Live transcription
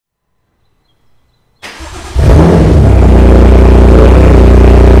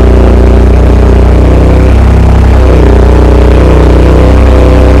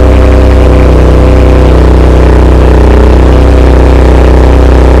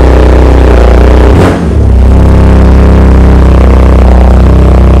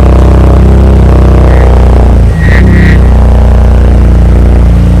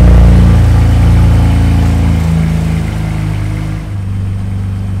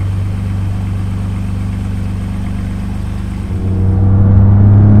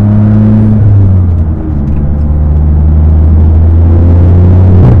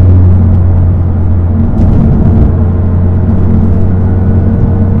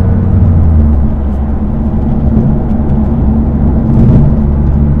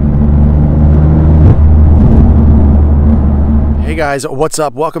guys, what's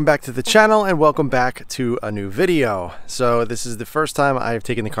up? Welcome back to the channel and welcome back to a new video. So this is the first time I've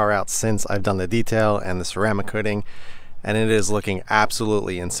taken the car out since I've done the detail and the ceramic coating, and it is looking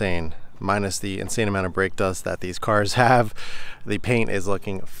absolutely insane. Minus the insane amount of brake dust that these cars have, the paint is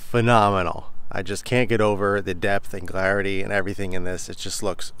looking phenomenal. I just can't get over the depth and clarity and everything in this. It just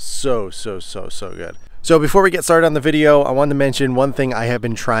looks so good. So before we get started on the video, I wanted to mention one thing I have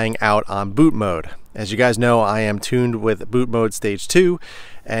been trying out on boot mode. As you guys know, I am tuned with boot mode stage 2,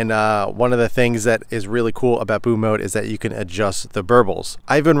 and one of the things that is really cool about boot mode is that you can adjust the burbles.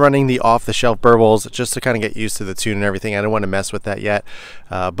 I've been running the off-the-shelf burbles just to kind of get used to the tune and everything. I don't want to mess with that yet,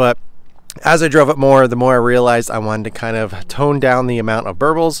 but as I drove it more, the more I realized I wanted to kind of tone down the amount of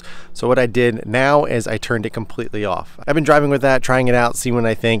burbles. So what I did now is I turned it completely off. I've been driving with that, trying it out, seeing what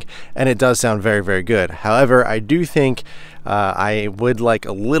I think, and it does sound very good. However, I do think I would like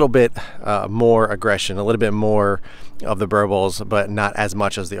a little bit more aggression, a little bit more of the burbles, but not as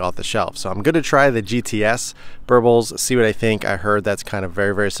much as the off-the-shelf. So I'm going to try the GTS burbles, see what I think. I heard that's kind of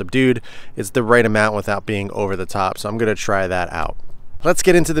very subdued. It's the right amount without being over the top. So I'm going to try that out. Let's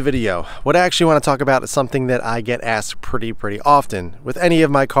get into the video. What I actually want to talk about is something that I get asked pretty often. With any of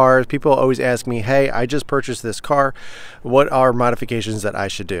my cars, people always ask me, hey, I just purchased this car. What are modifications that I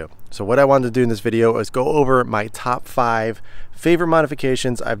should do? So what I wanted to do in this video is go over my top 5 favorite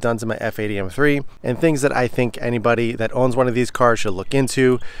modifications I've done to my F8 M3 and things that I think anybody that owns one of these cars should look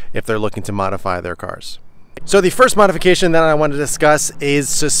into if they're looking to modify their cars. So the first modification that I want to discuss is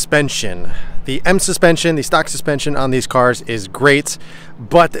suspension. The M suspension, the stock suspension on these cars is great,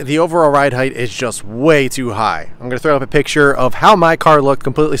 but the overall ride height is just way too high. I'm going to throw up a picture of how my car looked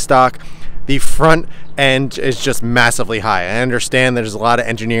completely stock. The front end is just massively high. I understand there's a lot of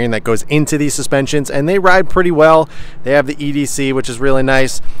engineering that goes into these suspensions, and they ride pretty well. They have the EDC, which is really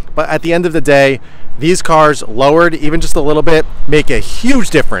nice, but at the end of the day, these cars lowered even just a little bit make a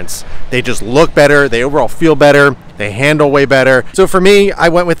huge difference. They just look better, they overall feel better, they handle way better. So for me, I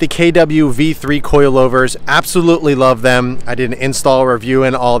went with the KW V3 coilovers. Absolutely love them. I did an install review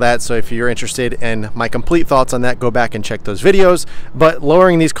and all that, so if you're interested in my complete thoughts on that, go back and check those videos. But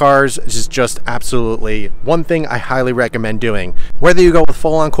lowering these cars is just absolutely one thing I highly recommend doing. Whether you go with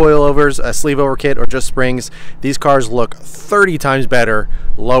full-on coilovers, a sleeve over kit, or just springs, these cars look 30 times better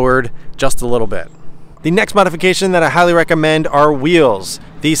lowered just a little bit. The next modification that I highly recommend are wheels.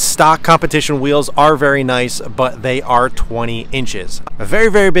 These stock competition wheels are very nice, but they are 20 inches. A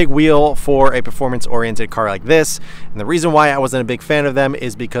very big wheel for a performance-oriented car like this. And the reason why I wasn't a big fan of them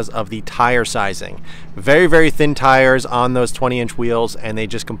is because of the tire sizing. Very thin tires on those 20-inch wheels, and they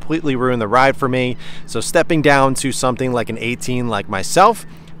just completely ruin the ride for me. So stepping down to something like an 18 like myself,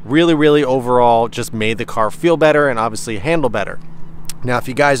 really overall just made the car feel better and obviously handle better. Now, if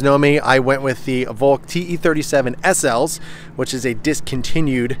you guys know me, I went with the Volk TE37 SLs, which is a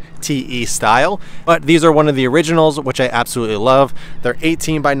discontinued TE style, but these are one of the originals, which I absolutely love. They're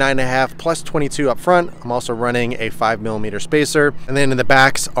 18 by 9.5 plus 22 up front. I'm also running a 5mm spacer, and then in the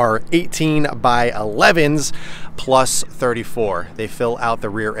backs are 18 by 11s plus 34. They fill out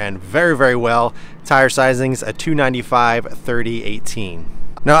the rear end very well. Tire sizings a 295, 30, 18.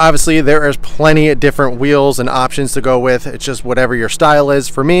 Now, obviously, there is plenty of different wheels and options to go with. It's just whatever your style is.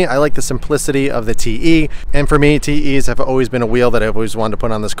 For me, I like the simplicity of the TE. And for me, TEs have always been a wheel that I've always wanted to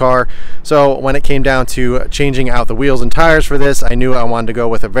put on this car. So when it came down to changing out the wheels and tires for this, I knew I wanted to go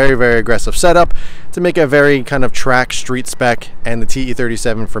with a very aggressive setup to make a very kind of track street spec. And the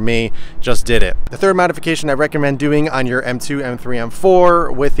TE37 for me just did it. The third modification I recommend doing on your M2, M3,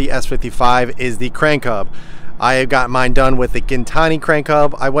 M4 with the S55 is the crank hub. I got mine done with the Gintani crank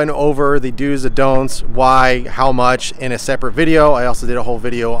hub. I went over the do's and don'ts, why, how much in a separate video. I also did a whole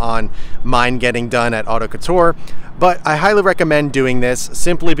video on mine getting done at Auto Couture. But I highly recommend doing this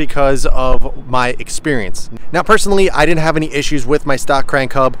simply because of my experience. Now, personally, I didn't have any issues with my stock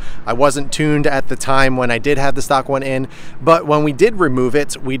crank hub. I wasn't tuned at the time when I did have the stock one in, but when we did remove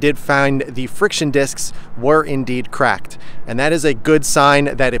it, we did find the friction discs were indeed cracked. And that is a good sign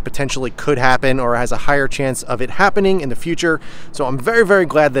that it potentially could happen or has a higher chance of it happening in the future. So I'm very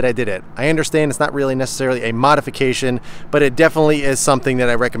glad that I did it. I understand it's not really necessarily a modification, but it definitely is something that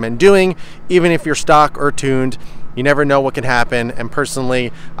I recommend doing, even if you're stock or tuned. You never know what can happen, and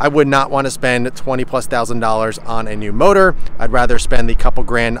personally, I would not want to spend $20,000+ on a new motor. I'd rather spend the couple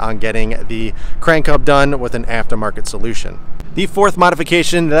grand on getting the crank hub done with an aftermarket solution. The fourth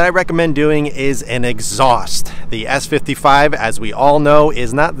modification that I recommend doing is an exhaust. The S55, as we all know,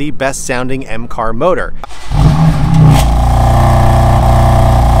 is not the best sounding M-car motor.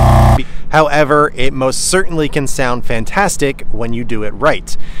 However, it most certainly can sound fantastic when you do it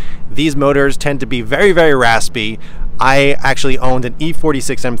right. These motors tend to be very raspy. I actually owned an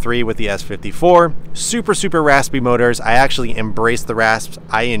E46 M3 with the S54. Super raspy motors. I actually embraced the rasps.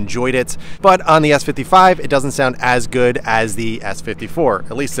 I enjoyed it. But on the S55, it doesn't sound as good as the S54,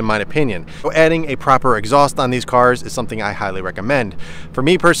 at least in my opinion. So adding a proper exhaust on these cars is something I highly recommend. For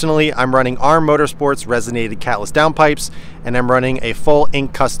me personally, I'm running ARM Motorsports resonated catless downpipes, and I'm running a full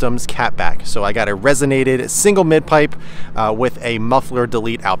Ink Customs catback. So I got a resonated single mid pipe with a muffler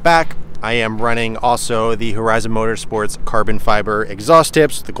delete out back. I am running also the Horizon Motorsports carbon fiber exhaust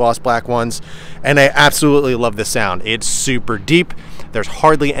tips, the gloss black ones, and I absolutely love the sound. It's super deep. There's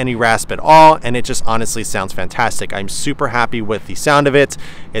hardly any rasp at all, and it just honestly sounds fantastic. I'm super happy with the sound of it.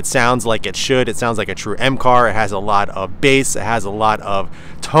 It sounds like it should. It sounds like a true M car. It has a lot of bass. It has a lot of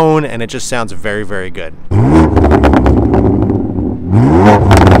tone, and it just sounds very good.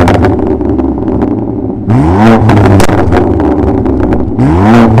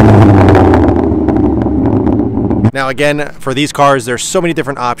 Now again, for these cars, there's so many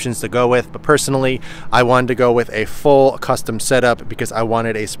different options to go with, but personally, I wanted to go with a full custom setup because I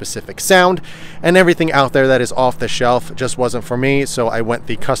wanted a specific sound, and everything out there that is off the shelf just wasn't for me, so I went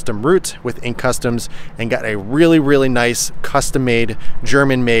the custom route with Ink Customs and got a really nice, custom-made,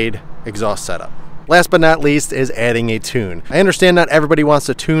 German-made exhaust setup. Last but not least is adding a tune. I understand not everybody wants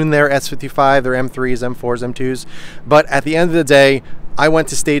to tune their S55, their M3s, M4s, M2s, but at the end of the day, I went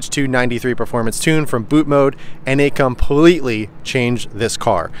to Stage 2 93 Performance Tune from boot mode, and it completely changed this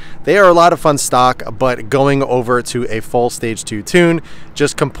car. They are a lot of fun stock, but going over to a full Stage 2 tune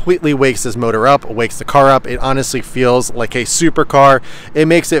just completely wakes this motor up, wakes the car up. It honestly feels like a supercar. It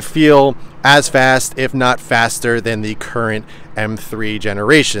makes it feel as fast, if not faster, than the current M3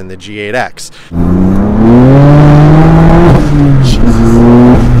 generation, the G8X.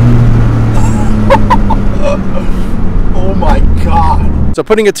 Oh my God. So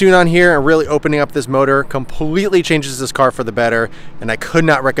putting a tune on here and really opening up this motor completely changes this car for the better, and I could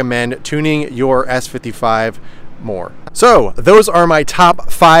not recommend tuning your S55 more. So those are my top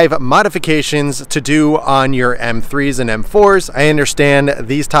 5 modifications to do on your M3s and M4s. I understand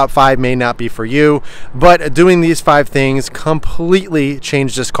these top 5 may not be for you, but doing these 5 things completely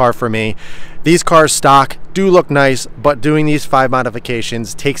changed this car for me. These cars stock do look nice, but doing these 5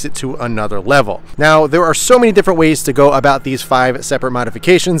 modifications takes it to another level. Now, there are so many different ways to go about these 5 separate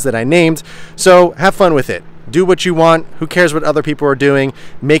modifications that I named, so have fun with it. Do what you want. Who cares what other people are doing?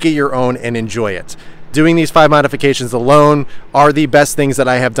 Make it your own and enjoy it. Doing these 5 modifications alone are the best things that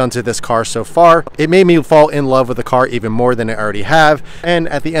I have done to this car so far. It made me fall in love with the car even more than I already have. And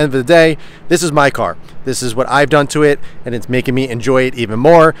at the end of the day, this is my car. This is what I've done to it, and it's making me enjoy it even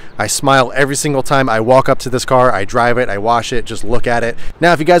more. I smile every single time I walk up to this car. I drive it, I wash it, just look at it.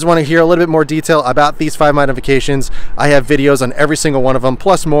 Now, if you guys want to hear a little bit more detail about these 5 modifications, I have videos on every single one of them,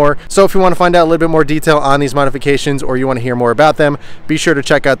 plus more. So if you want to find out a little bit more detail on these modifications, or you want to hear more about them, be sure to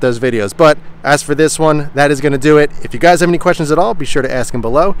check out those videos. But as for this one, that is going to do it. If you guys have any questions at all, be sure to ask them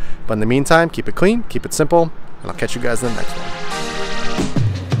below. But in the meantime, keep it clean, keep it simple, and I'll catch you guys in the next one.